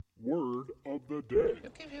word of the day. You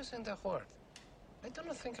keep using the word. I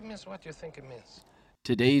don't think it means what you think it means.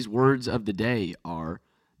 Today's words of the day are,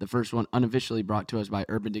 the first one unofficially brought to us by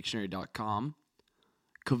UrbanDictionary.com,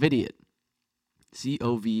 covidiot,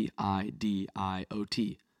 C-O-V-I-D-I-O-T,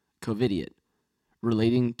 covidiot,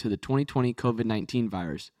 relating to the 2020 COVID-19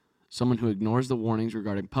 virus, someone who ignores the warnings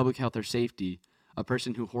regarding public health or safety, a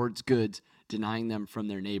person who hoards goods, denying them from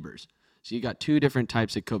their neighbors. So you got two different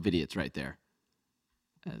types of covidiots right there.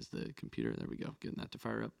 As the computer, there we go, getting that to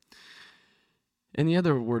fire up. And the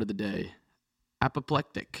other word of the day,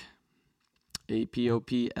 apoplectic,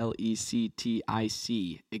 A-P-O-P-L-E-C-T-I-C,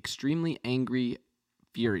 extremely angry,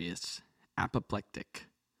 furious, apoplectic.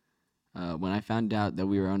 When I found out that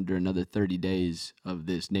we were under another 30 days of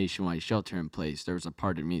this nationwide shelter in place, there was a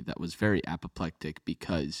part of me that was very apoplectic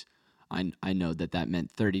because I know that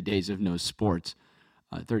meant 30 days of no sports,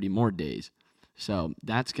 30 more days. So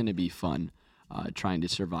that's going to be fun, trying to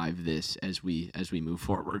survive this as we move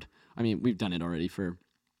forward. I mean, we've done it already for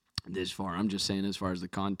this far. I'm just saying as far as the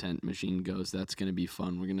content machine goes, that's going to be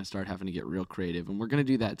fun. We're going to start having to get real creative, and we're going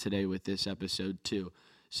to do that today with this episode too.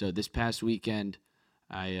 So this past weekend,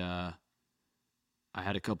 I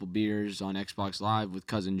had a couple beers on Xbox Live with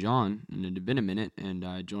Cousin John, and it had been a minute, and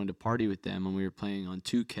I joined a party with them, and we were playing on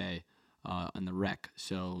 2K on the rec.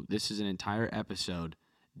 So this is an entire episode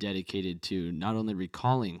dedicated to not only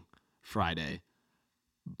recalling Friday,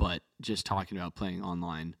 but just talking about playing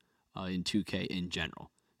online in 2K in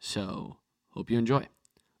general. So hope you enjoy.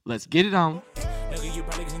 Let's get it on. Nigga, you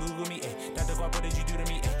probably can Google me, Dr. Guap, what did you do to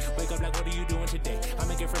me, Wake up like, what are you doing today?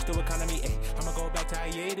 I'ma get fresh to economy, I'ma go back to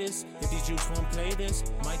hiatus. If these Jews won't play this,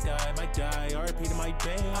 might die, RP to my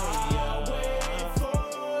bae. I'll wait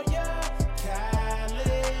for ya,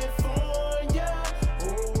 California.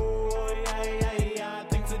 Oh, yeah,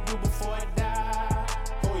 things to do before I die.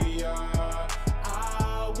 Oh, yeah,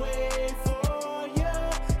 I'll wait for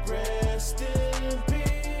ya, rest in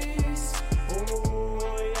peace.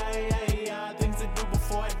 Oh, yeah, things to do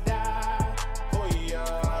before I die. Oh,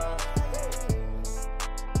 yeah.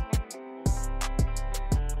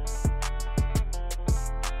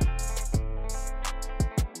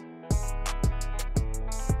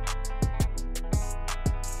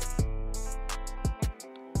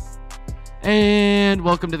 And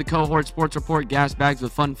welcome to the Cohort Sports Report, Gas Bags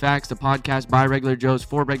with Fun Facts, the podcast by Regular Joes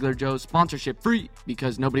for Regular Joes, sponsorship free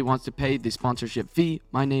because nobody wants to pay the sponsorship fee.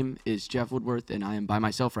 My name is Jeff Woodworth, and I am by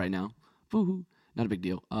myself right now. Woohoo. Not a big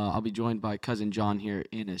deal. I'll be joined by Cousin John here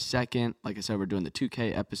in a second. Like I said, we're doing the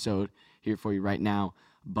 2K episode here for you right now.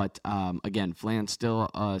 But again, Flan's still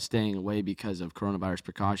staying away because of coronavirus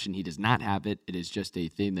precaution. He does not have it. It is just a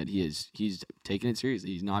thing that he's taking it seriously.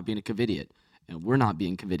 He's not being a covidiot, and we're not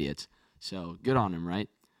being covidiots. So good on him, right?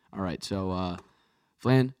 All right, so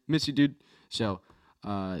Flan, miss you, dude. So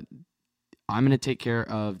I'm going to take care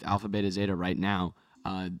of Alpha, Beta, Zeta right now.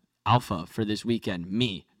 Alpha for this weekend,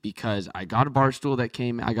 me, because I got a bar stool that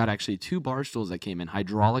came. I got actually two bar stools that came in,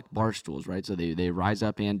 hydraulic bar stools, right? So they rise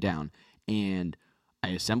up and down. And I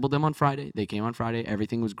assembled them on Friday. They came on Friday.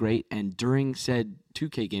 Everything was great. And during said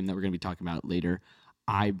 2K game that we're going to be talking about later,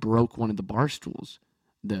 I broke one of the bar stools.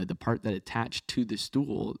 The part that attached to the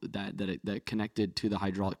stool that connected to the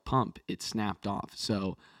hydraulic pump, it snapped off.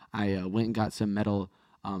 So I went and got some metal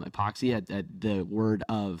epoxy at the word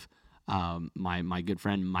of my good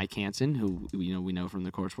friend Mike Hansen, who we know from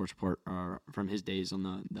the Core Sports Report, or from his days on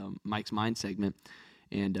the Mike's Mind segment,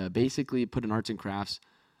 and basically put an arts and crafts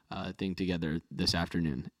thing together this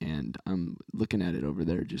afternoon. And I'm looking at it over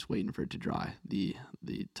there, just waiting for it to dry. The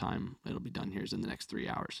time it'll be done here is in the next 3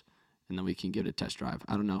 hours. And then we can give it a test drive.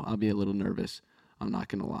 I don't know. I'll be a little nervous. I'm not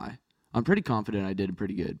going to lie. I'm pretty confident I did a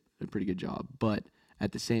pretty good job. But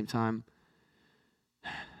at the same time,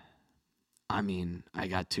 I mean, I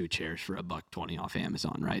got 2 chairs for $1.20 off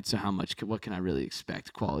Amazon, right? So what can I really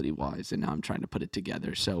expect quality-wise? And now I'm trying to put it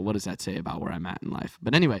together. So what does that say about where I'm at in life?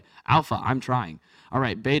 But anyway, Alpha, I'm trying. All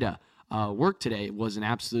right, Beta. Work today was an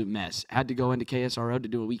absolute mess. Had to go into KSRO to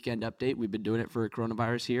do a weekend update. We've been doing it for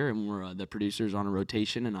coronavirus here, and we're the producers on a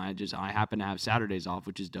rotation, and I happen to have Saturdays off,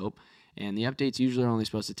 which is dope. And the updates usually are only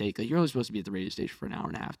supposed to take, you're only supposed to be at the radio station for an hour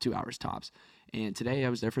and a half, 2 hours tops. And today I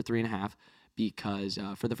was there for 3.5 because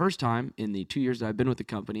for the first time in the 2 years that I've been with the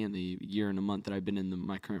company and the year and a month that I've been in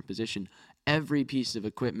my current position, every piece of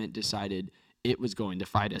equipment decided it was going to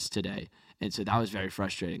fight us today. And so that was very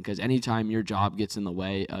frustrating because anytime your job gets in the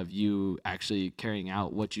way of you actually carrying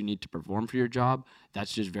out what you need to perform for your job,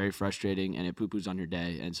 that's just very frustrating and it poo-poos on your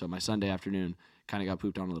day. And so my Sunday afternoon kind of got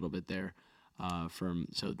pooped on a little bit there.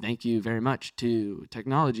 So thank you very much to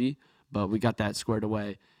technology, but we got that squared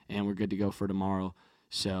away and we're good to go for tomorrow.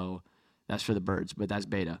 So that's for the birds, but that's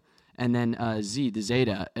Beta. And then the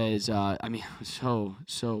Zeta is,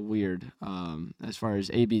 so weird. As far as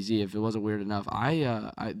ABZ, if it wasn't weird enough,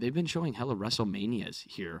 they've been showing hella WrestleManias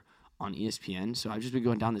here on ESPN, so I've just been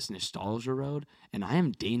going down this nostalgia road, and I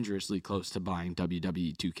am dangerously close to buying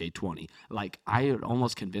WWE 2K20. Like, I had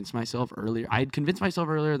almost convinced myself earlier. I had convinced myself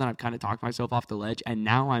earlier, then I've kind of talked myself off the ledge, and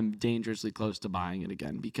now I'm dangerously close to buying it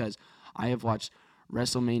again because I have watched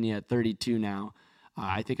WrestleMania 32 now.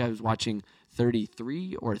 I think I was watching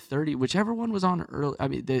 33 or 30, whichever one was on early. I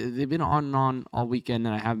mean, they've been on and on all weekend,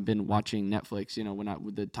 and I haven't been watching Netflix,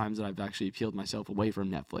 with the times that I've actually peeled myself away from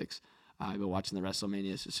Netflix. I've been watching the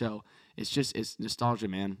WrestleManias, so it's nostalgia,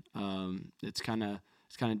 man. It's kind of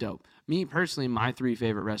dope. Me personally, my 3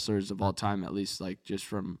 favorite wrestlers of all time, at least like just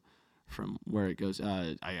from where it goes.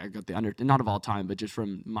 I got not of all time, but just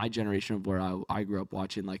from my generation of where I grew up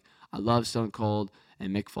watching. Like, I love Stone Cold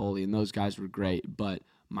and Mick Foley, and those guys were great. But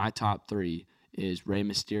my top 3 is Rey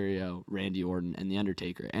Mysterio, Randy Orton, and The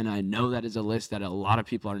Undertaker. And I know that is a list that a lot of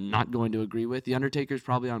people are not going to agree with. The Undertaker is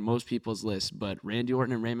probably on most people's list, but Randy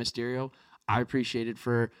Orton and Rey Mysterio, I appreciated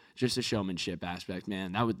for just the showmanship aspect,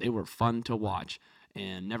 man. They were fun to watch,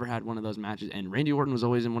 and never had one of those matches. And Randy Orton was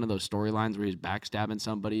always in one of those storylines where he was backstabbing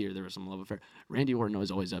somebody or there was some love affair. Randy Orton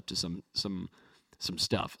was always up to some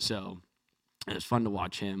stuff, so it was fun to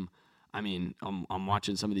watch him. I mean, I'm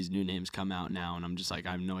watching some of these new names come out now, and I'm just like,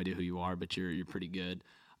 I have no idea who you are, but you're pretty good.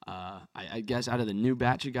 I guess out of the new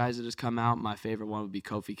batch of guys that has come out, my favorite one would be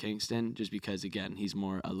Kofi Kingston, just because, again, he's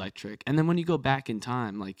more electric. And then when you go back in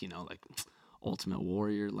time, like Ultimate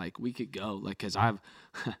Warrior, like, we could go, like, because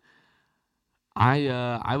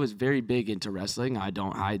I was very big into wrestling. I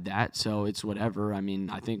don't hide that, so it's whatever. I mean,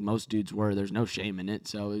 I think most dudes were. There's no shame in it,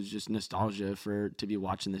 so it was just nostalgia to be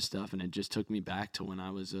watching this stuff, and it just took me back to when I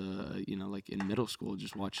was, like in middle school,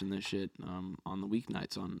 just watching this shit on the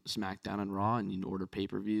weeknights on SmackDown and Raw, and you'd order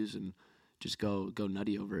pay-per-views and just go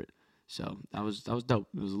nutty over it. So that was dope.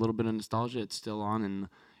 It was a little bit of nostalgia. It's still on, and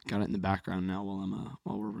got it in the background now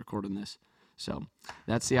while we're recording this. So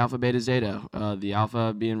that's the Alpha, Beta, Zeta. The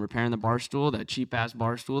Alpha being repairing the bar stool, that cheap-ass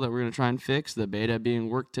bar stool that we're going to try and fix. The Beta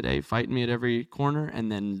being work today, fighting me at every corner.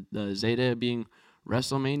 And then the Zeta being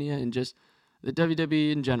Wrestlemania and just the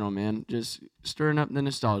WWE in general, man. Just stirring up the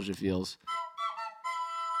nostalgia feels.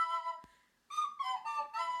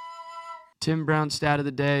 Tim Brown stat of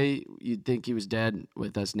the day. You'd think he was dead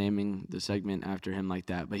with us naming the segment after him like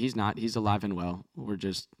that. But he's not. He's alive and well.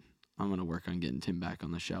 I'm going to work on getting Tim back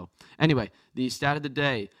on the show. Anyway, the stat of the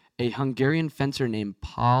day. A Hungarian fencer named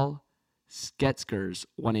Paul Sketskers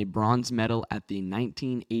won a bronze medal at the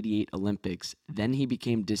 1988 Olympics. Then he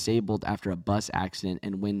became disabled after a bus accident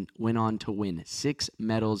and went on to win 6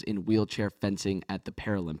 medals in wheelchair fencing at the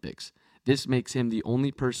Paralympics. This makes him the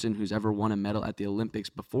only person who's ever won a medal at the Olympics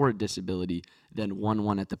before a disability, then won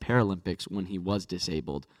one at the Paralympics when he was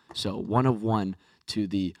disabled. So 1 of 1 to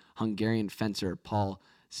the Hungarian fencer Paul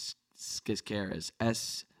Skeskeres,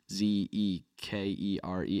 Zekeres,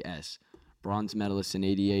 bronze medalist in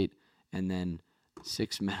 '88, and then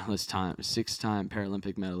 6-time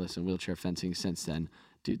Paralympic medalist in wheelchair fencing since then.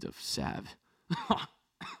 Dude, the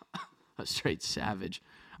a straight savage.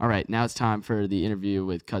 All right, now it's time for the interview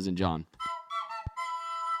with Cousin John.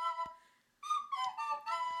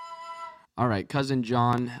 All right, Cousin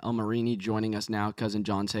John Elmarini joining us now. Cousin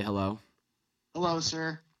John, say hello. Hello,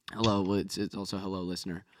 sir. Hello. Well, it's also hello,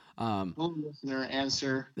 listener. Hello, listener and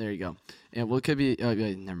sir. There you go. And well, it could be.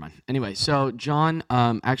 Never mind. Anyway, so John,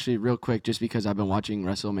 actually, real quick, just because I've been watching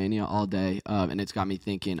Wrestlemania all day, and it's got me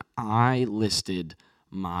thinking. I listed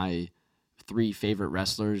my 3 favorite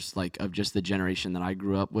wrestlers, like of just the generation that I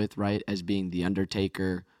grew up with, right, as being The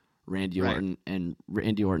Undertaker, Randy Orton, and Rey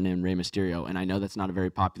Mysterio. And I know that's not a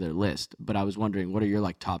very popular list, but I was wondering, what are your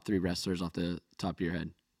top 3 wrestlers off the top of your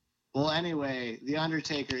head? Well, anyway, The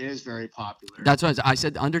Undertaker is very popular. That's what I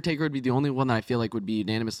said. The Undertaker would be the only one that I feel like would be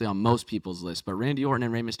unanimously on most people's list. But Randy Orton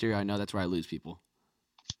and Rey Mysterio, I know that's where I lose people.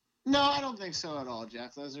 No, I don't think so at all,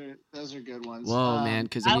 Jeff. Those are good ones. Whoa, man,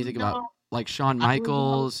 because then you think about like Shawn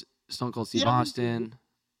Michaels, Stone Cold Steve Austin.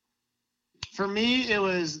 For me, it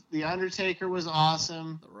was The Undertaker was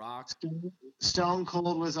awesome. The Rock. Stone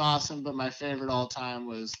Cold was awesome, but my favorite all time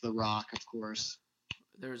was The Rock, of course.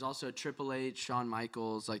 There was also Triple H, Shawn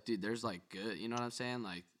Michaels. Like, dude, there's good. You know what I'm saying?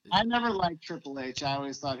 Like, I never liked Triple H. I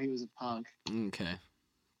always thought he was a punk. Okay.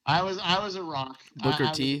 I was a Rock.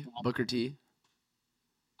 Booker T. Booker T.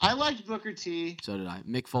 I liked Booker T. So did I.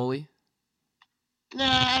 Mick Foley. Nah,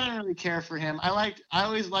 I didn't really care for him. I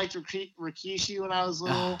always liked Rikishi when I was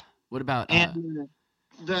little. What about and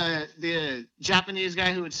the Japanese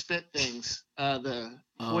guy who would spit things? The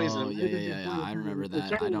poison. Yeah. I remember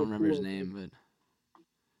that. I don't remember his name, but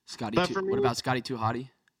Scotty. But for me, What about Scotty Too Hottie?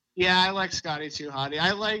 Yeah, I like Scotty Too Hottie.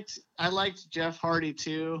 I liked Jeff Hardy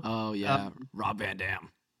too. Oh yeah, Rob Van Dam.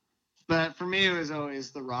 But for me, it was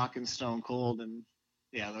always The Rock and Stone Cold, and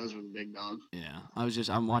yeah, those were the big dogs. Yeah,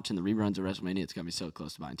 I'm watching the reruns of WrestleMania. It's got me so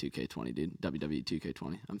close to buying 2K20, dude. WWE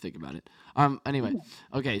 2K20. I'm thinking about it. Anyway,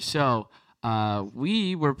 okay, so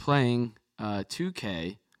we were playing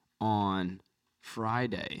 2K on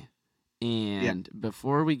Friday, and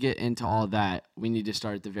before we get into all that, we need to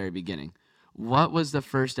start at the very beginning. What was the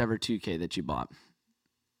first ever 2K that you bought?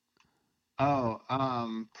 Oh,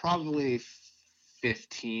 probably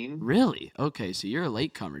 15. Really? Okay, so you're a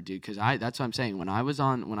latecomer, dude. Because that's what I'm saying. When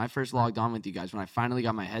I first logged on with you guys, when I finally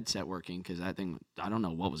got my headset working, because that thing, I don't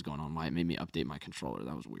know what was going on. Why it made me update my controller.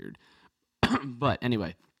 That was weird. But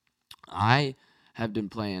anyway, I have been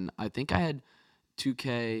playing. I think I had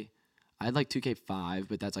 2K. I had like 2K5,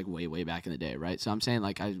 but that's like way, way back in the day, right? So I'm saying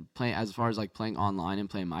like I play as far as like playing online and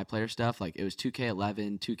playing my player stuff. Like it was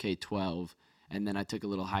 2K11, 2K12, and then I took a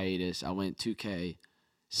little hiatus. I went 2K16,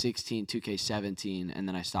 2K17, and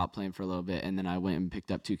then I stopped playing for a little bit, and then I went and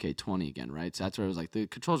picked up 2K20 again, right? So that's where it was like the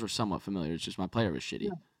controls were somewhat familiar. It's just my player was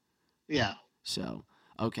shitty. Yeah. So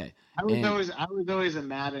okay. I was always a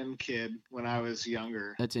Madden kid when I was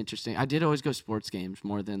younger. That's interesting. I did always go sports games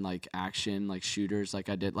more than like action, like shooters. Like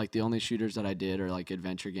I did, like the only shooters that I did are like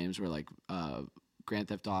adventure games, were like Grand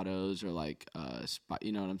Theft Autos or like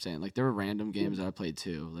you know what I'm saying? Like there were random games that I played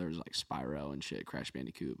too. There was like Spyro and shit, Crash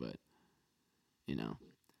Bandicoot, but you know.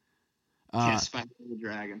 Spyro the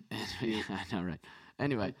Dragon. I know, right?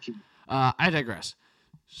 Anyway, I digress.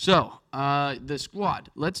 So, the squad.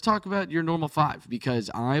 Let's talk about your normal five, because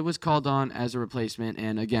I was called on as a replacement,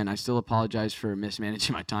 and again, I still apologize for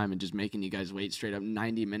mismanaging my time and just making you guys wait straight up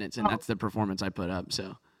 90 minutes, and that's the performance I put up.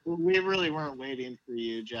 So, well, we really weren't waiting for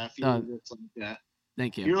you, Jeff. You were just like that.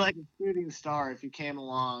 Thank you. You're like a shooting star. If you came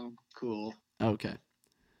along, cool. Okay.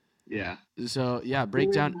 Yeah. So yeah,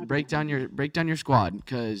 break down your squad,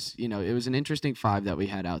 because you know it was an interesting five that we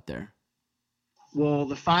had out there. Well,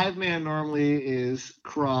 the 5-man normally is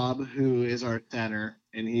Krob, who is our center,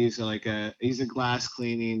 and he's a glass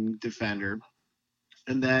cleaning defender.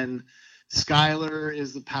 And then Skyler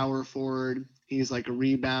is the power forward. He's like a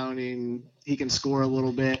rebounding. He can score a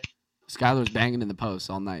little bit. Skyler's banging in the post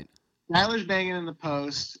all night. Skyler's banging in the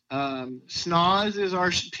post. Snoz is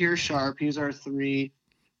our Pierce Sharp. He's our 3.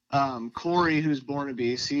 Corey, who's Born a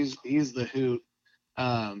Beast, he's the hoot.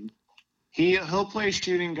 He'll play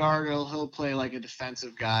shooting guard, or he'll play like a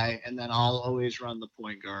defensive guy, and then I'll always run the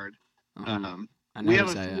point guard. We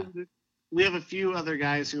have a few other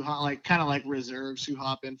guys who kind of like reserves who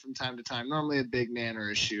hop in from time to time. Normally a big man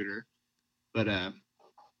or a shooter, but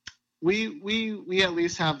we at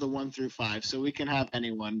least have the 1 through 5, so we can have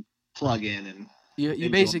anyone plug in and. You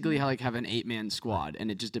basically have an 8-man squad,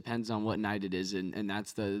 and it just depends on what night it is, and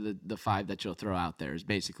that's the 5 that you'll throw out there is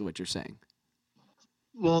basically what you're saying.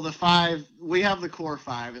 Well, the 5, we have the core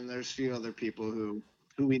 5, and there's a few other people who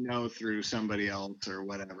we know through somebody else or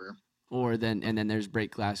whatever. And then there's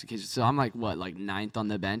break classification. So I'm like what, like 9th on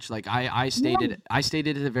the bench? Like I stated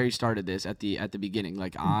at the very start of this at the beginning.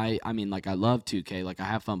 Like I mean like I love 2K, like I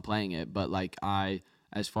have fun playing it, but like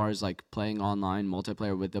as far as like playing online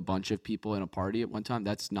multiplayer with a bunch of people in a party at one time,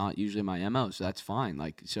 that's not usually my MO, so that's fine.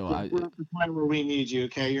 Like so we're at the point where we need you,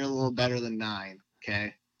 okay? You're a little better than 9,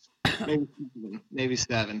 okay? Maybe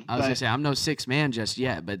 7. I was gonna say I'm no 6 man just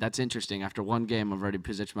yet, but that's interesting. After one game, I've already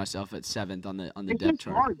positioned myself at 7th on the depth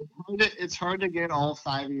chart. It's hard to get all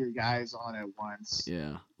 5 of your guys on at once.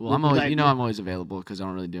 Yeah. Well, I'm always available because I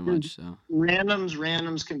don't really do much. So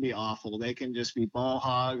randoms can be awful. They can just be ball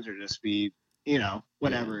hogs or just be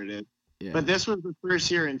whatever it is. Yeah. But this was the first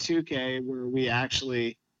year in 2K where we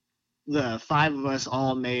actually, the 5 of us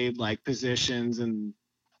all made like positions and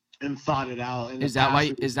thought it out. Is that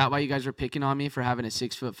why you guys were picking on me for having a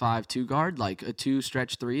 6'5" 2 guard, like a 2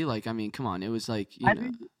 stretch 3? Like, I mean, come on, it was like I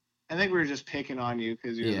think we were just picking on you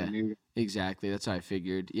because you're the new guy. Exactly, that's what I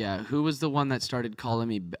figured. Yeah, who was the one that started calling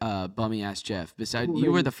me bummy ass Jeff? Besides,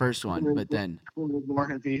 you were the first one, but then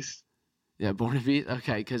Born a Beast. Yeah, Born a Beast.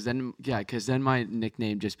 Okay, because then my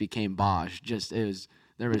nickname just became Bosch.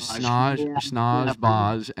 There was Snoz,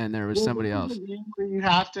 Boz, and there was somebody else. You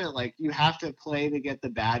have to play to get the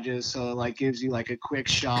badges, so it like gives you like a quick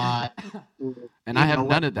shot. And I have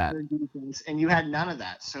none of that. And you had none of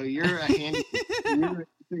that, so you're a handy.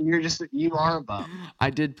 you are a bum. I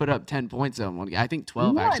did put up 10 points on one. I think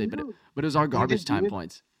 12 actually, but it was our garbage time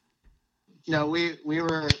points. No, we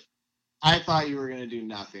were. I thought you were gonna do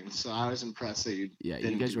nothing, so I was impressed that you. Yeah, you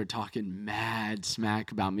didn't guys do- were talking mad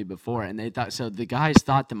smack about me before, and they thought so. The guys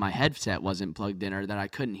thought that my headset wasn't plugged in or that I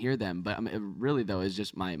couldn't hear them, but I mean, it really though, it's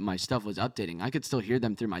just my stuff was updating. I could still hear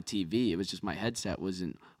them through my TV. It was just my headset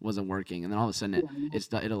wasn't working, and then all of a sudden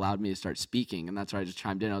it allowed me to start speaking, and that's why I just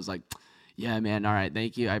chimed in. I was like, "Yeah, man, all right,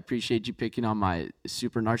 thank you. I appreciate you picking on my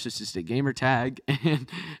super narcissistic gamer tag and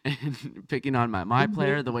picking on my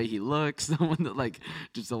player, the way he looks, the one that like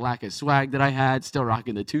just the lack of swag that I had, still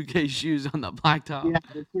rocking the 2K shoes on the blacktop." Yeah,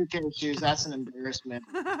 the 2K shoes. That's an embarrassment.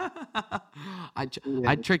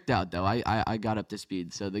 I tricked out though. I got up to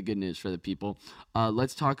speed. So the good news for the people.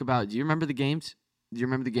 Let's talk about. Do you remember the games? Do you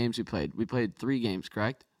remember the games we played? We played 3 games,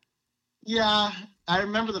 correct? Yeah, I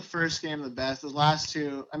remember the first game the best. The last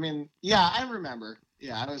 2, I mean, yeah, I remember.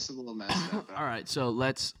 Yeah, I was a little messed up. All right, so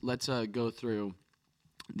let's go through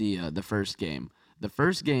the first game. The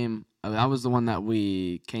first game that was the one that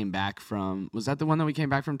we came back from. Was that the one that we came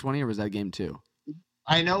back from 20, or was that game 2?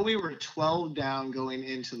 I know we were 12 down going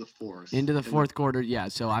into the 4th. Into the 4th quarter, yeah.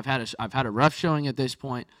 So I've had a rough showing at this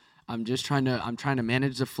point. I'm trying to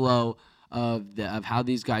manage the flow of how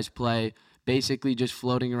these guys play. Basically, just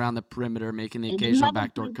floating around the perimeter, making the occasional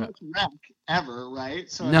backdoor cut. Rec ever, right?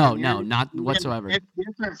 So No, not whatsoever. It's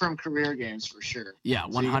different from career games for sure. Yeah,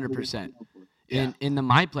 100%. In the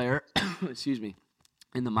my player, excuse me,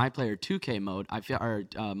 in the my player 2K mode, I feel or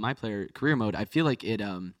my player career mode, I feel like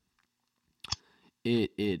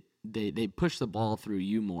they push the ball through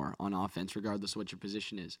you more on offense, regardless of what your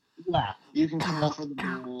position is. Yeah, you can call for the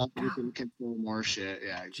ball, you can control more shit.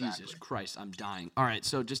 Yeah, exactly. Jesus Christ, I'm dying. All right,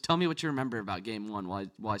 so just tell me what you remember about game 1 while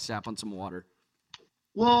I sap on some water.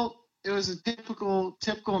 Well, it was a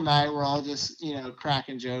typical night. We're all just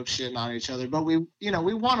cracking jokes, shitting on each other, but we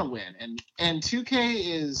want to win, and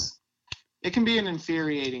 2K it can be an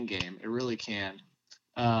infuriating game. It really can.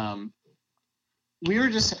 It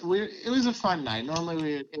was a fun night.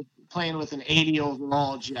 Normally playing with an 80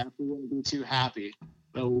 overall, Jeff, we wouldn't be too happy,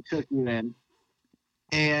 but we took you in,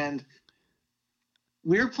 and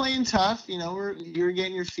we were playing tough. You were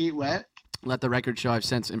getting your feet wet. Let the record show I've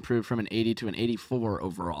since improved from an 80 to an 84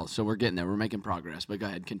 overall, so we're getting there. We're making progress, but go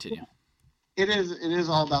ahead, continue. It is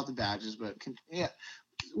all about the badges, but yeah,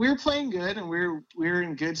 we were playing good, and we were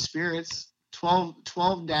in good spirits.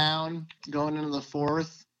 12 down, going into the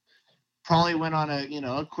 4th. Probably went on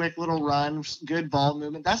a quick little run, good ball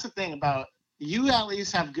movement. That's the thing about you. At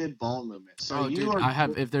least have good ball movement. So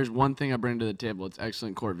if there's one thing I bring to the table, it's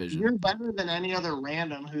excellent court vision. You're better than any other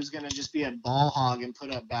random who's gonna just be a ball hog and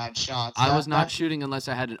put up bad shots. I was not shooting unless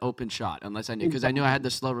I had an open shot, unless I knew, because I knew I had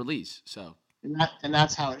the slow release. So and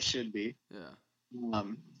that's how it should be. Yeah.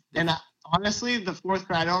 Honestly, the 4th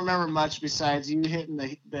quarter, I don't remember much besides you hitting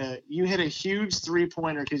you hit a huge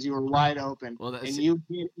 3-pointer because you were wide open, and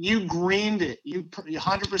you greened it. You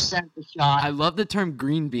 100% the shot. I love the term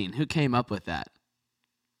green bean. Who came up with that?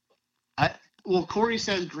 Well, Corey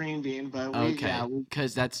says green bean, but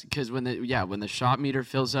because when the shot meter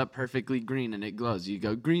fills up perfectly green and it glows, you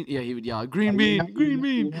go green. Yeah, he would yell green bean, green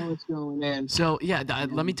bean. You know what's going in. So yeah,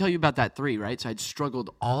 let me tell you about that 3. Right, so I'd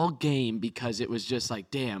struggled all game because it was just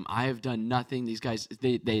like, damn, I have done nothing. These guys,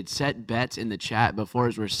 they had set bets in the chat before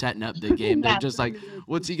as we're setting up the game. They're just like,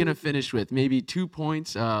 what's he gonna finish with? Maybe 2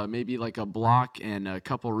 points, maybe like a block and a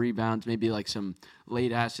couple rebounds, maybe like some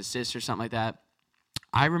late ass assists or something like that.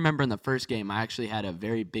 I remember in the first game, I actually had a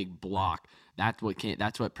very big block. That's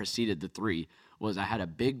what preceded the 3. Was I had a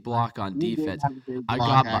big block on defense.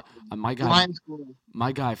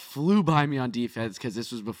 My guy flew by me on defense because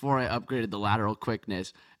this was before I upgraded the lateral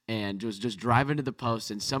quickness and was just driving to the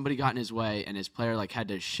post, and somebody got in his way, and his player had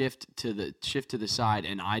to shift to the side,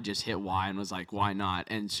 and I just hit Y and was like, why not?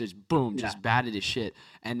 And just boom, just batted his shit.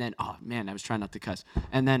 And then I was trying not to cuss.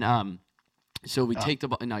 And then so we take the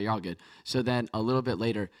ball. No, you're all good. So then a little bit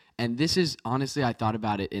later, and this is honestly, I thought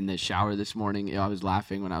about it in the shower this morning. I was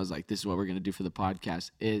laughing when I was like, this is what we're going to do for the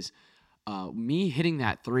podcast, is me hitting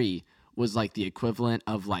that 3 was like the equivalent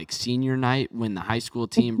of like senior night when the high school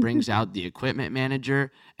team brings out the equipment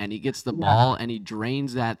manager and he gets the ball and he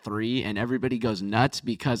drains that 3 and everybody goes nuts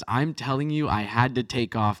because I'm telling you, I had to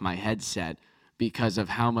take off my headset because of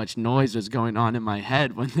how much noise was going on in my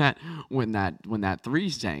head when that 3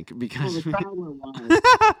 sank, because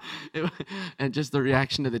and just the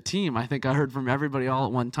reaction of the team. I think I heard from everybody all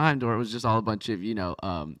at one time to where it was just all a bunch of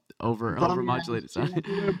over modulated sound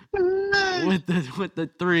with the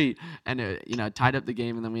 3, and it tied up the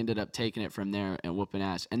game, and then we ended up taking it from there and whooping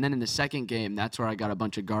ass. And then in the second game, that's where I got a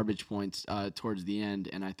bunch of garbage points towards the end,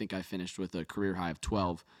 and I think I finished with a career high of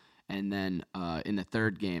 12. And then in the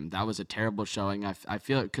third game, that was a terrible showing. I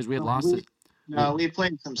feel it because we had lost No, we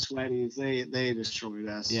played some sweaties. They destroyed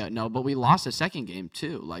us. Yeah, no, but we lost the second game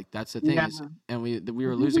too. Like that's the thing Yeah. is, and we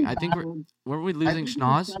were losing. I think weren't we losing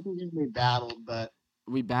Schnoz? Second game we battled, but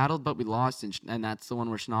We battled, but we lost, and that's the one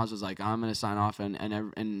where Schnoz was like, "I'm gonna sign off,"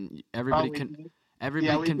 and everybody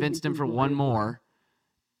everybody convinced him for one more,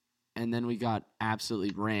 and then we got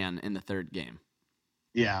absolutely ran in the third game.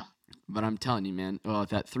 yeah. But I'm telling you, man,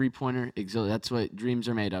 that 3-pointer, that's what dreams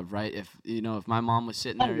are made of, right? If my mom was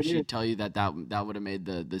sitting there, she'd tell you that would have made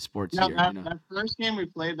the sports No, year. that first game we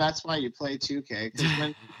played, that's why you play 2K. Because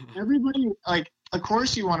when everybody, of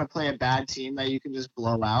course you want to play a bad team that you can just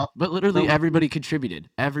blow out. But literally everybody contributed.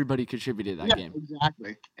 Everybody contributed that game.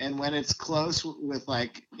 Exactly. And when it's close with a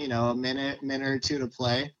minute or two to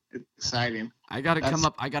play, it's exciting. I gotta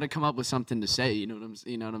come up with something to say. You know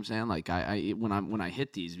what I'm saying? Like when I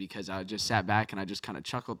hit these, because I just sat back and I just kind of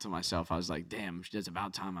chuckled to myself. I was like, damn, it's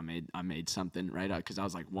about time I made something, right? Because I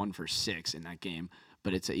was like 1 for 6 in that game.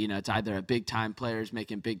 But it's it's either a big time players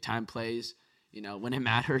making big time plays, when it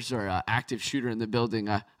matters, or an active shooter in the building.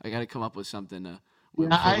 I gotta come up with something.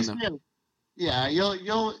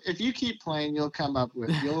 You'll if you keep playing, you'll come up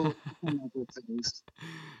with things.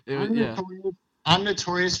 I'm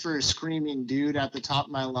notorious for screaming "dude" at the top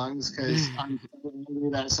of my lungs because I'm so angry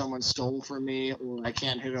that someone stole from me or I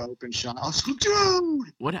can't hit an open shot. I'll scream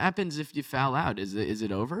 "dude." What happens if you foul out? Is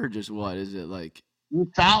it over, or just what? Is it like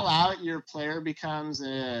you foul out, your player becomes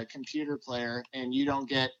a computer player and you don't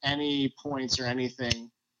get any points or anything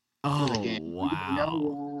for the game.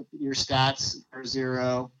 Wow. Your stats are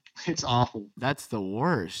 0. It's awful. That's the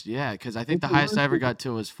worst. Yeah, because I think the highest I ever got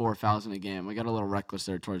to was 4 fouls in a game. We got a little reckless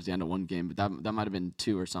there towards the end of one game, but that might have been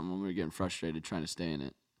 2 or something when we were getting frustrated trying to stay in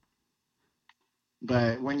it.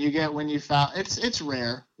 But when you foul, it's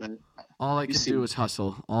rare. But all I could do was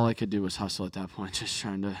hustle. All I could do was hustle at that point, just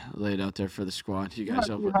trying to lay it out there for the squad. You guys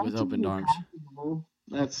with open arms.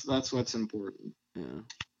 That's what's important. Yeah.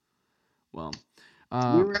 Well,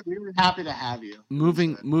 we were happy to have you.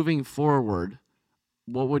 Moving forward.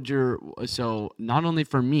 What would so not only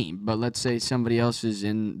for me, but let's say somebody else is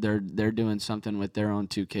they're doing something with their own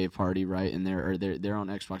 2K party, right? And their own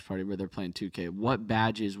Xbox party where they're playing 2K. What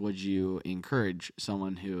badges would you encourage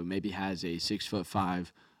someone who maybe has a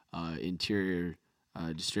 6'5" interior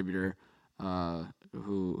distributor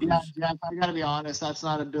Jeff, I gotta be honest, that's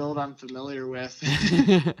not a build I'm familiar with.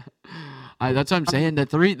 That's what I'm saying.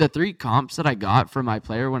 The three comps that I got for my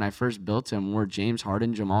player when I first built him were James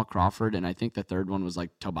Harden, Jamal Crawford, and I think the third one was like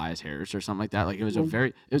Tobias Harris or something like that. Like it was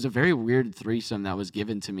a very weird threesome that was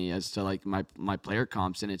given to me as to like my player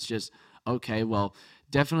comps, and it's just okay. Well,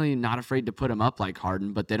 definitely not afraid to put him up like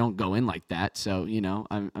Harden, but they don't go in like that. So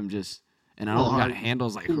I'm just, and I don't got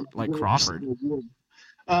handles like Crawford.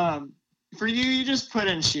 For you just put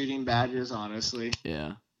in shooting badges, honestly.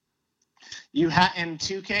 Yeah. In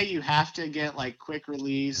 2K, you have to get like quick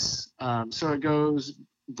release. So it goes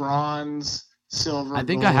bronze, silver. I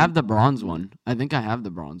think gold. I have the bronze one.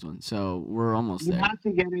 So we're almost there. You have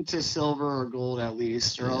to get it to silver or gold at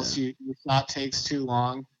least, or else your shot takes too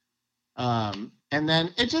long. And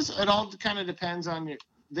then it all kind of depends on your.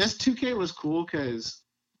 This 2K was cool because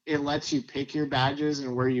it lets you pick your badges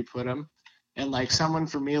and where you put them. And like someone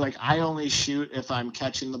for me, like I only shoot if I'm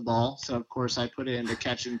catching the ball, so of course I put it into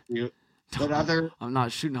catch and shoot. But I'm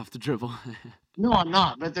not shooting off the dribble. No, I'm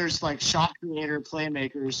not. But there's like shot creator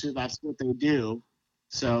playmakers who that's what they do,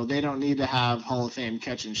 so they don't need to have Hall of Fame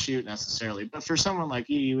catch and shoot necessarily. But for someone like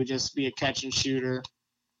you would just be a catch and shooter,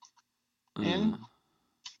 and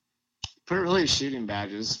put really shooting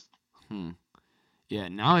badges. Yeah,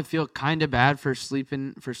 now I feel kind of bad for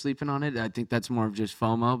sleeping on it. I think that's more of just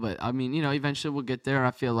FOMO, but I mean, eventually we'll get there.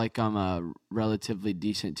 I feel like I'm a relatively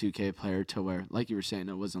decent 2K player to where, like you were saying,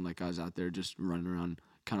 it wasn't like I was out there just running around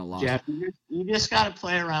kind of lost. Jeff, you just got to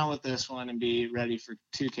play around with this one and be ready for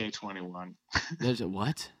 2K21. There's a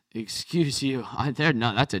what? Excuse you.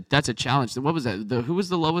 That's a challenge. What was that? Who was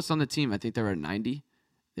the lowest on the team? I think they were at 90.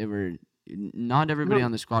 Not everybody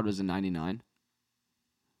on the squad was a 99.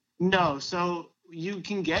 No, so you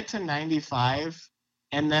can get to 95,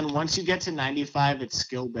 and then once you get to 95, it's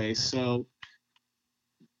skill based. So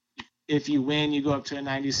if you win, you go up to a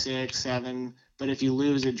 96, 7. But if you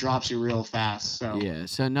lose, it drops you real fast. So yeah,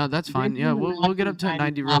 so no, that's fine. Yeah, we'll get up to a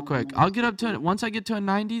 90 real quick. I'll get up to it once I get to a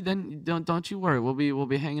 90. Then don't you worry. We'll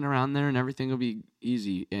be hanging around there, and everything will be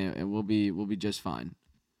easy, and we'll be just fine.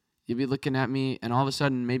 You'll be looking at me, and all of a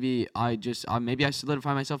sudden, maybe I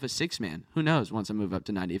solidify myself as 6-man. Who knows? Once I move up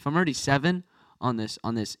to 90, if I'm already 7 on this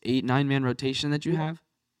 8-9-man rotation that you have.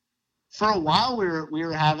 For a while, we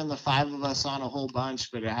were having the 5 of us on a whole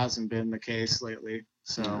bunch, but it hasn't been the case lately.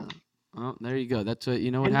 So Oh, there you go. That's what,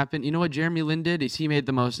 you know what happened? You know what Jeremy Lin did? Is he made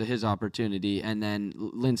the most of his opportunity, and then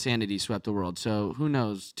Linsanity swept the world. So who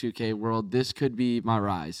knows, 2K World? This could be my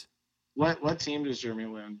rise. What team does Jeremy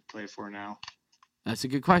Lin play for now? That's a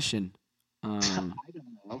good question. I don't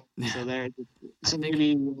know. So there. So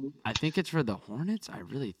I think it's for the Hornets. I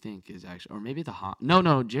really think is actually, or maybe the Hawks.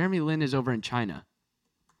 No. Jeremy Lin is over in China.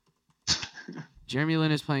 Jeremy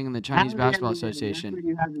Lin is playing in the Chinese Basketball Association. That's what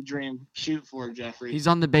you have to dream. Shoot for, Jeffrey. He's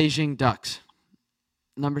on the Beijing Ducks,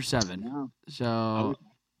 number 7. Yeah. So,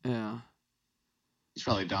 yeah. He's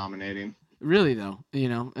probably dominating. Really, though,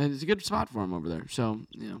 and it's a good spot for him over there. So,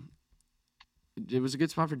 it was a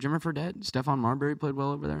good spot for Jimmer Fredette. Stephon Marbury played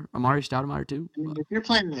well over there. Amari Stoudemire, too. I mean, if you're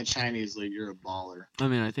playing in the Chinese league, you're a baller. I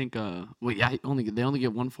mean, I think, they only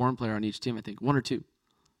get one foreign player on each team, I think. 1 or 2.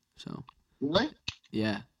 So. Really?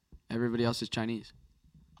 Yeah. Everybody else is Chinese.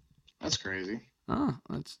 That's crazy. Oh,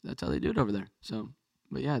 that's how they do it over there. So,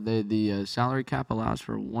 but yeah, the salary cap allows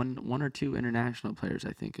for one or 2 international players,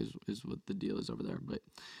 I think, is what the deal is over there. But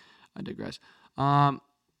I digress. Oh,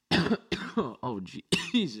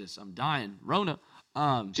 Jesus, I'm dying. Rona.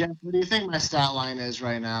 Jeff, what do you think my stat line is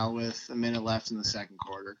right now with a minute left in the second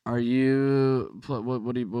quarter? Are you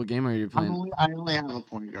what game are you playing? I only have a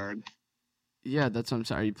point guard. Yeah, that's what I'm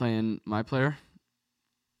saying. Are you playing my player?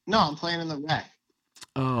 No, I'm playing in the rec.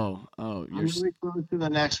 Oh, I'm really close to the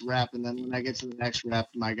next rep, and then when I get to the next rep,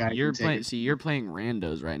 my guy. You're playing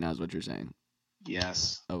randos right now, is what you're saying.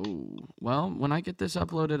 Yes. Oh, well, when I get this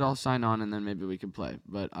uploaded, I'll sign on, and then maybe we can play.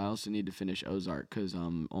 But I also need to finish Ozark because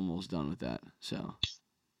I'm almost done with that. So,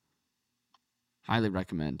 highly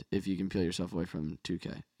recommend if you can peel yourself away from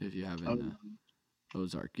 2K if you haven't.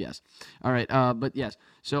 Ozark, yes. All right, but yes.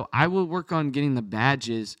 So I will work on getting the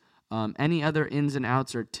badges. Any other ins and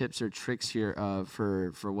outs or tips or tricks here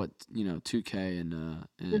for what 2K and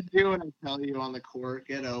just do what I tell you on the court.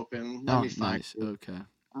 Get open. Let me find nice. you. Okay.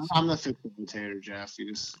 I'm the facilitator, Jeff. You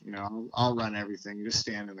just I'll run everything. You just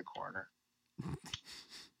stand in the corner.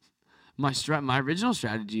 My original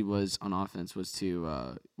strategy was on offense was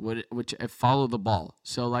to follow the ball.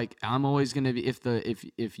 So like I'm always gonna be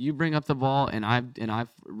if you bring up the ball and I've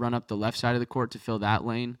run up the left side of the court to fill that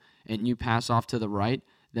lane and you pass off to the right,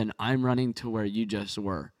 then I'm running to where you just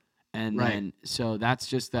were. And then, so that's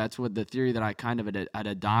what the theory that I kind of had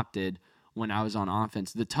adopted when I was on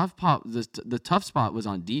offense. The tough spot was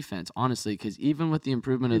on defense, honestly, because even with the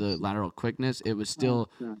improvement of the lateral quickness, it was still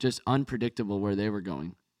just unpredictable where they were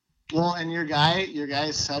going. Well, and your guy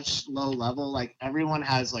is such low level. Like everyone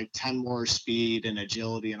has like 10 more speed and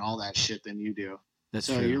agility and all that shit than you do. That's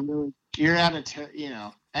so true. You're at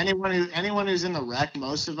anyone who's in the rec,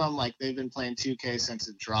 most of them like they've been playing 2K since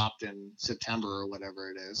it dropped in September or whatever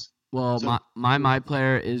it is. Well, so, my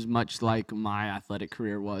player is much like my athletic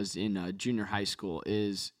career was in junior high school.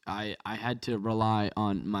 Is I had to rely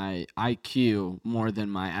on my IQ more than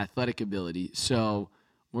my athletic ability. So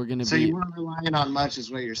we're gonna So you weren't relying on much, is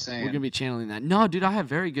what you're saying. We're gonna be channeling that. No, dude, I have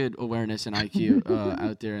very good awareness and IQ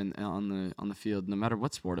out there on the field, no matter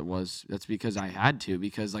what sport it was. That's because I had to.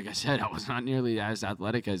 Because, like I said, I was not nearly as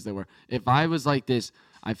athletic as they were. If I was like this,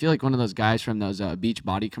 I feel like one of those guys from those Beach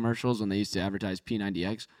Body commercials when they used to advertise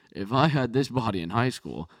P90X. If I had this body in high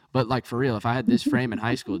school, but like for real, if I had this frame in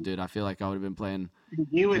high school, dude, I feel like I would have been playing.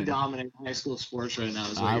 You would dominate high school sports right now,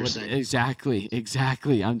 is what you're saying.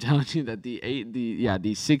 Exactly. I'm telling you that the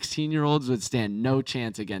 16-year-olds would stand no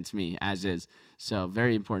chance against me as is. So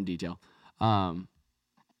very important detail.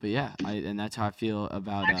 But yeah, and that's how I feel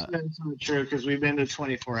about. Actually, that's not true because we've been to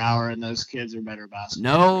 24-hour and those kids are better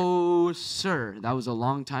basketball. No, sir, that was a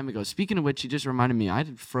long time ago. Speaking of which, you just reminded me. I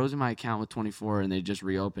had frozen my account with 24 and they just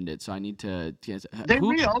reopened it, so I need to. They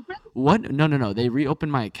reopened? What? No. They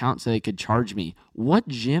reopened my account so they could charge me. What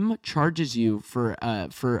gym charges you for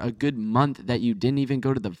a good month that you didn't even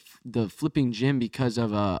go to the flipping gym because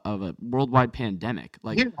of a worldwide pandemic?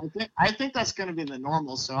 Like, dude, I think that's going to be the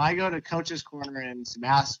normal. So I go to Coach's Corner in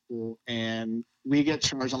Sebastopol, and we get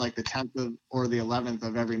charged on like the 10th or the 11th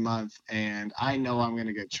of every month, and I know I'm going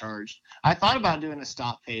to get charged. I thought about doing a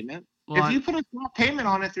stop payment. Well, if you put a stop payment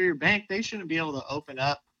on it through your bank, they shouldn't be able to open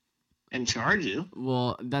up and charge you.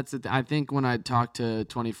 Well, that's I think when I talked to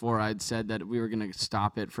 24, I'd said that we were going to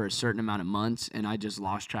stop it for a certain amount of months, and I just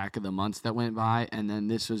lost track of the months that went by, and then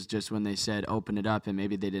this was just when they said open it up, and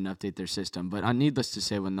maybe they didn't update their system. But needless to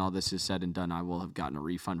say, when all this is said and done, I will have gotten a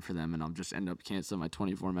refund for them, and I'll just end up canceling my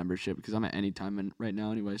 24 membership because I'm at Anytime right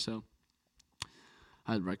now anyway, so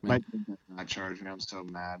I'd recommend. Not charging, I'm so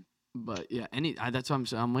mad. But yeah, that's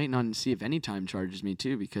what I'm waiting on to see if Anytime charges me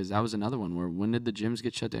too, because that was another one where when did the gyms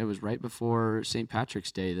get shut down? It was right before St. Patrick's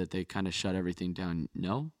Day that they kind of shut everything down.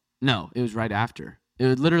 No, it was right after. It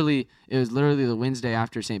was literally the Wednesday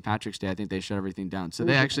after St. Patrick's Day. I think they shut everything down. So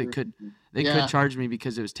they actually could charge me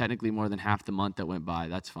because it was technically more than half the month that went by.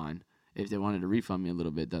 That's fine. If they wanted to refund me a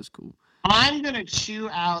little bit, that's cool. I'm gonna chew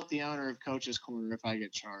out the owner of Coach's Corner if I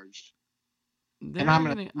get charged.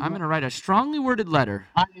 I'm gonna write a strongly worded letter.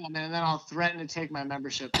 I am, and then I'll threaten to take my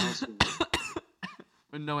membership elsewhere.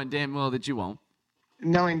 Knowing damn well that you won't.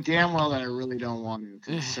 Knowing damn well that I really don't want to,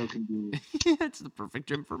 because it's so convenient. It's the perfect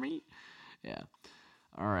gym for me. Yeah.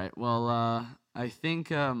 All right. Well, I think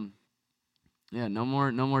no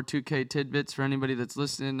more 2K tidbits for anybody that's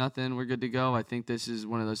listening. Nothing. We're good to go. I think this is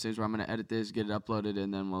one of those things where I'm gonna edit this, get it uploaded,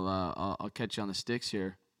 and then I'll catch you on the sticks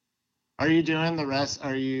here. Are you doing the rest?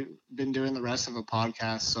 Are you been doing the rest of a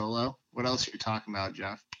podcast solo? What else are you talking about,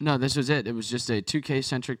 Jeff? No, this was it. It was just a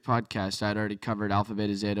 2K-centric podcast. I'd already covered Alpha,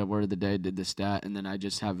 Beta, Zeta, Word of the Day, did the stat, and then I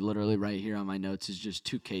just have literally right here on my notes is just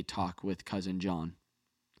 2K talk with Cousin John.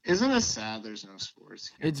 Isn't it sad there's no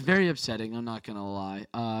sports? It's very upsetting. I'm not going to lie.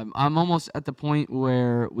 I'm almost at the point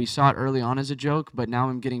where we saw it early on as a joke, but now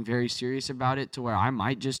I'm getting very serious about it to where I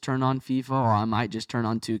might just turn on FIFA or I might just turn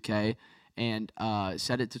on 2K and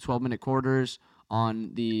set it to 12-minute quarters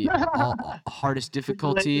on the hardest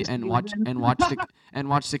difficulty and watch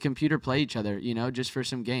the computer play each other, just for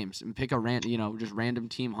some games and pick a just random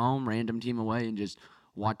team home, random team away, and just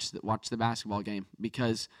watch the basketball game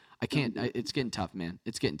because I can't. It's getting tough, man.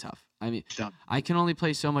 It's getting tough. I mean, I can only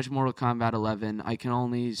play so much Mortal Kombat 11. I can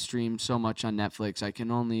only stream so much on Netflix. I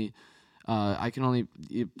can only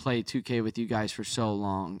play 2K with you guys for so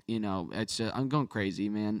long. It's I'm going crazy,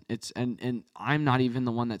 man. And I'm not even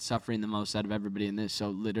the one that's suffering the most out of everybody in this. So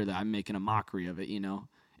literally, I'm making a mockery of it,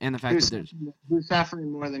 And the fact that who's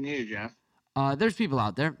suffering more than you, Jeff? There's people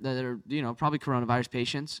out there that are, probably coronavirus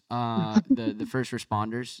patients, the first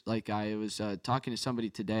responders. Like I was talking to somebody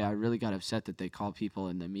today. I really got upset that they call people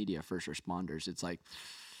in the media first responders. It's like,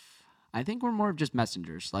 I think we're more of just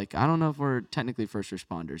messengers. Like, I don't know if we're technically first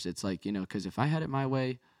responders. It's like, because if I had it my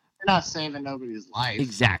way. You're not saving nobody's life.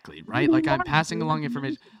 Exactly, right? Like, I'm passing along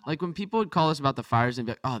information. Like, when people would call us about the fires and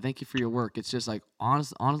be like, oh, thank you for your work. It's just like,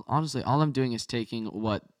 honestly, all I'm doing is taking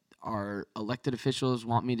what our elected officials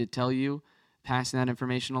want me to tell you, passing that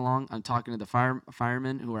information along. I'm talking to the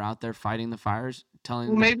firemen who are out there fighting the fires,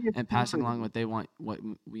 telling them and passing along what they want, what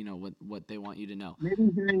they want you to know.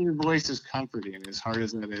 Maybe hearing your voice is comforting, as hard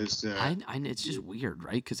as it is to. It's just weird,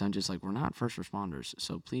 right? Because I'm just like, we're not first responders,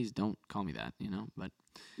 so please don't call me that, But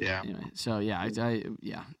yeah. Anyway, so yeah,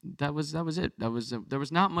 that was it. There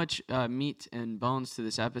was not much meat and bones to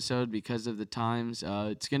this episode because of the times.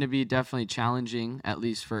 It's going to be definitely challenging, at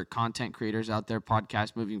least for content creators out there,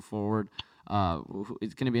 podcast moving forward.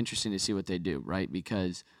 It's going to be interesting to see what they do, right?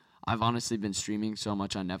 Because I've honestly been streaming so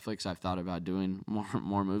much on Netflix. I've thought about doing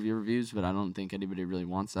more movie reviews, but I don't think anybody really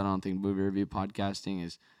wants that. I don't think movie review podcasting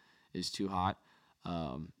is too hot.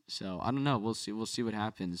 So I don't know. We'll see what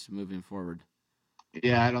happens moving forward.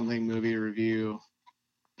 Yeah, I don't think movie review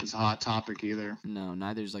is a hot topic either. No,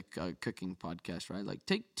 neither is like a cooking podcast, right? Like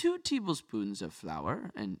take 2 tablespoons of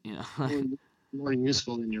flour and more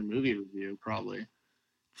useful than your movie review, probably.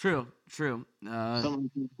 True. Someone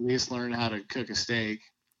can at least learn how to cook a steak.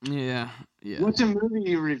 Yeah. What's a movie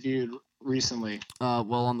you reviewed recently?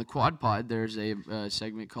 Well, on the Quad Pod, there's a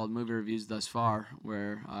segment called Movie Reviews Thus Far,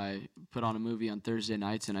 where I put on a movie on Thursday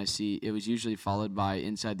nights, and I see it was usually followed by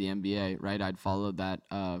Inside the NBA, right? I'd follow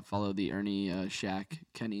the Ernie, Shaq,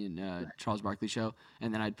 Kenny, and Charles Barkley show,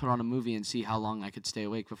 and then I'd put on a movie and see how long I could stay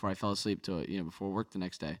awake before I fell asleep before work the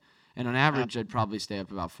next day. And on average, I'd probably stay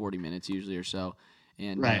up about 40 minutes usually or so.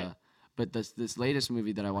 And right. But this latest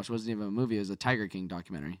movie that I watched wasn't even a movie; it was a Tiger King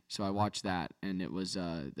documentary. So I watched that, and it was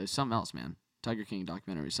there's something else, man. Tiger King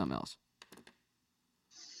documentary, is something else.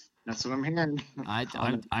 That's what I'm hearing.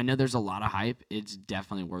 I know there's a lot of hype. It's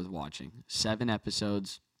definitely worth watching. 7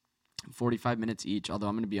 episodes, 45 minutes each. Although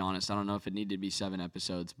I'm going to be honest, I don't know if it needed to be 7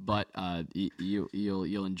 episodes, but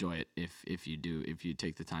you'll enjoy it if you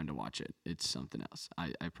take the time to watch it. It's something else.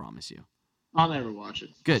 I promise you. I'll never watch it.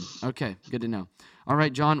 Good. Okay. Good to know. All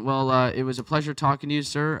right, John. Well, it was a pleasure talking to you,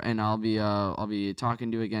 sir, and I'll be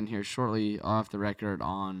talking to you again here shortly off the record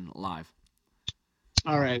on live.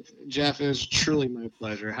 All right, Jeff, it was truly my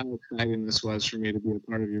pleasure. How exciting this was for me to be a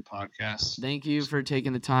part of your podcast. Thank you for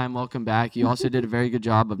taking the time. Welcome back. You also did a very good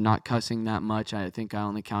job of not cussing that much. I think I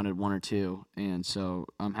only counted 1 or 2, and so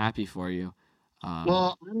I'm happy for you.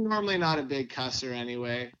 Well, I'm normally not a big cusser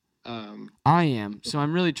anyway. I am, so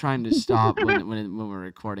I'm really trying to stop when we're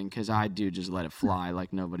recording because I do just let it fly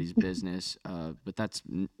like nobody's business. But that's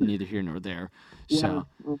neither here nor there. So,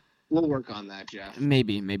 We'll work on that, Jeff.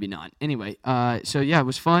 Maybe not. Anyway, so yeah, it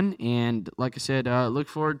was fun, and like I said, look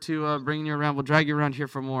forward to bringing you around. We'll drag you around here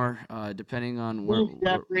for more, depending on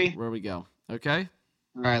where we go. Okay.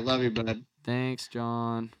 All right, love you, bud. Thanks,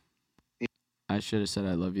 John. I should have said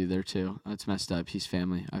I love you there too. That's messed up. He's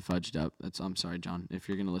family. I fudged up. I'm sorry, John. If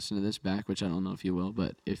you're gonna listen to this back, which I don't know if you will,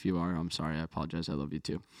 but if you are, I'm sorry. I apologize. I love you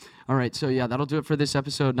too. All right, so yeah, that'll do it for this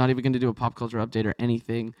episode. Not even gonna do a pop culture update or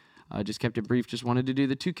anything. Just kept it brief. Just wanted to do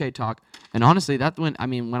the 2K talk. And honestly, when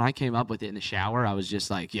I came up with it in the shower, I was just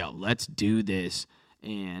like, yo, let's do this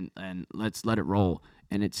and let's let it roll.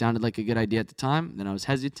 And it sounded like a good idea at the time. Then I was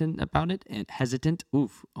hesitant about it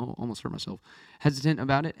almost hurt myself. Hesitant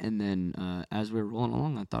about it. And then as we were rolling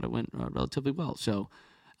along, I thought it went relatively well. So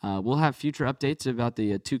we'll have future updates about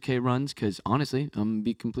the 2K runs because honestly, I'm going to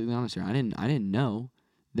be completely honest here. I didn't know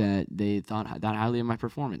that they thought that highly of my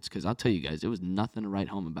performance because I'll tell you guys, it was nothing to write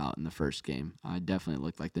home about in the first game. I definitely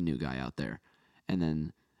looked like the new guy out there. And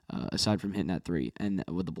then aside from hitting that 3 and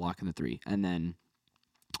with the block in the 3, and then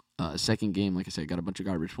second game, like I said, got a bunch of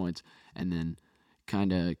garbage points, and then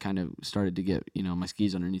kind of started to get my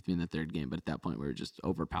skis underneath me in the third game. But at that point, we were just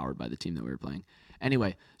overpowered by the team that we were playing.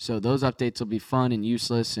 Anyway, so those updates will be fun and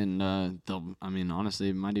useless, and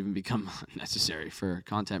honestly, might even become necessary for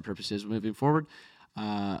content purposes moving forward.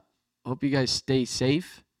 Hope you guys stay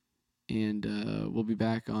safe, and we'll be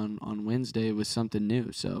back on Wednesday with something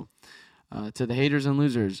new. So to the haters and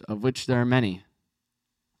losers, of which there are many,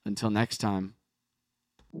 until next time.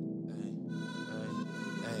 Hey,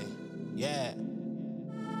 yeah.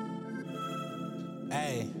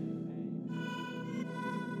 Hey,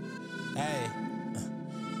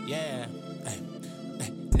 yeah. Hey.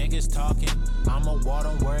 Niggas talking, I'm a wall,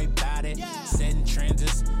 don't worry about it. Setting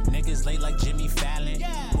trends, niggas late like Jimmy Fallon.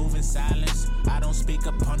 Moving silence, I don't speak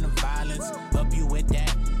upon the violence. Up you with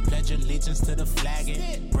that, pledge allegiance to the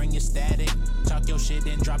flagging. Bring your static, talk your shit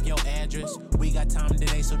and drop your address. We got time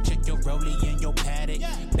today, so check your rollie and your paddock.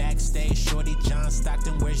 Backstage, shorty John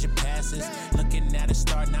Stockton, where's your passes? Looking at a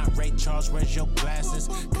star, not Ray Charles, where's your glasses?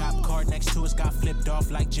 Cop car next to us got flipped off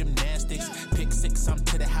like gymnastics. Pick 6, I'm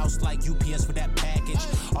to the house like UPS with that package.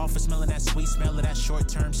 Office smelling that sweet smell of that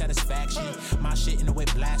short-term satisfaction. My shit in the way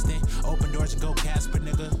blasting. Open doors and go Casper,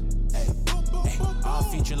 nigga. Hey, all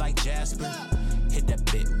feature like Jasper. Hit that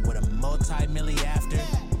bit with a multi-milli after.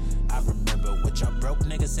 I remember what y'all broke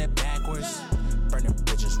niggas said backwards. Burning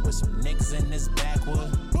bridges with some niggas in this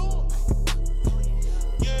backwood.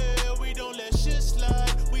 Yeah.